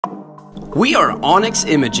We are Onyx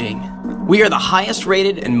Imaging. We are the highest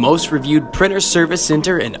rated and most reviewed printer service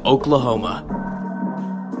center in Oklahoma.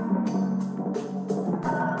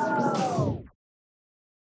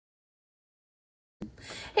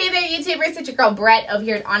 Hey there YouTubers, it's your girl Brett over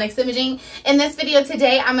here at Onyx Imaging. In this video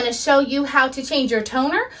today, I'm going to show you how to change your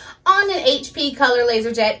toner on an HP Color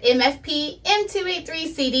LaserJet MFP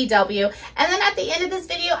M283 CDW. And then at the end of this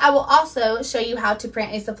video, I will also show you how to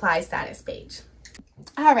print a supply status page.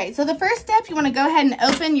 Alright, so the first step, you want to go ahead and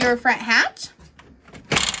open your front hatch.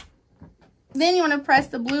 Then you want to press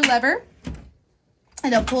the blue lever.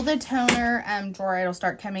 It'll pull the toner drawer, it'll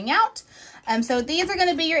start coming out. So these are going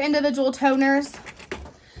to be your individual toners.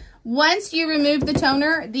 Once you remove the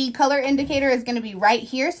toner, the color indicator is going to be right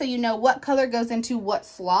here, so you know what color goes into what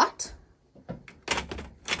slot.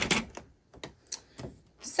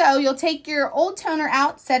 So you'll take your old toner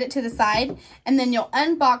out, set it to the side, and then you'll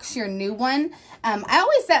unbox your new one. I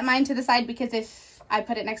always set mine to the side because if I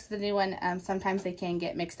put it next to the new one, sometimes they can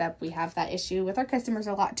get mixed up. We have that issue with our customers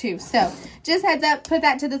a lot too. So just heads up, put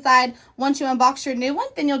that to the side. Once you unbox your new one,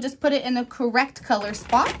 then you'll just put it in the correct color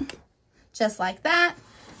spot, just like that.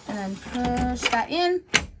 And then push that in.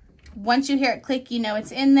 Once you hear it click, you know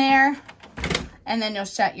it's in there. And then you'll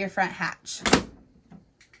shut your front hatch.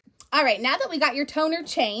 All right, now that we got your toner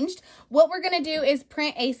changed, what we're going to do is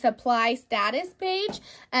print a supply status page.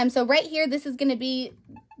 So right here, this is going to be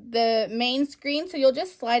the main screen. So you'll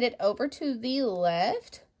just slide it over to the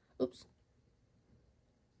left. Oops.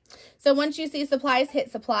 So once you see supplies, hit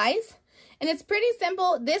supplies. And it's pretty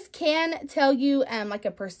simple. This can tell you like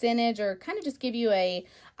a percentage or kind of just give you a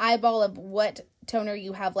eyeball of what toner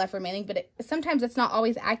you have left remaining, but sometimes it's not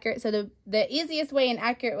always accurate. So the easiest way and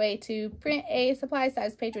accurate way to print a supply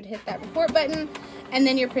status page would hit that report button, and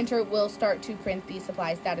then your printer will start to print the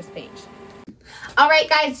supply status page. All right,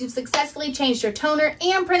 guys, you've successfully changed your toner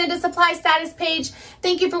and printed a supply status page.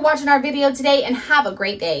 Thank you for watching our video today, and have a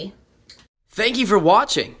great day. Thank you for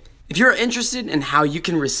watching. If you're interested in how you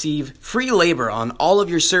can receive free labor on all of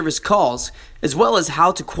your service calls, as well as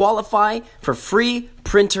how to qualify for free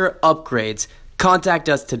printer upgrades, contact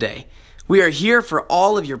us today. We are here for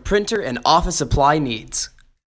all of your printer and office supply needs.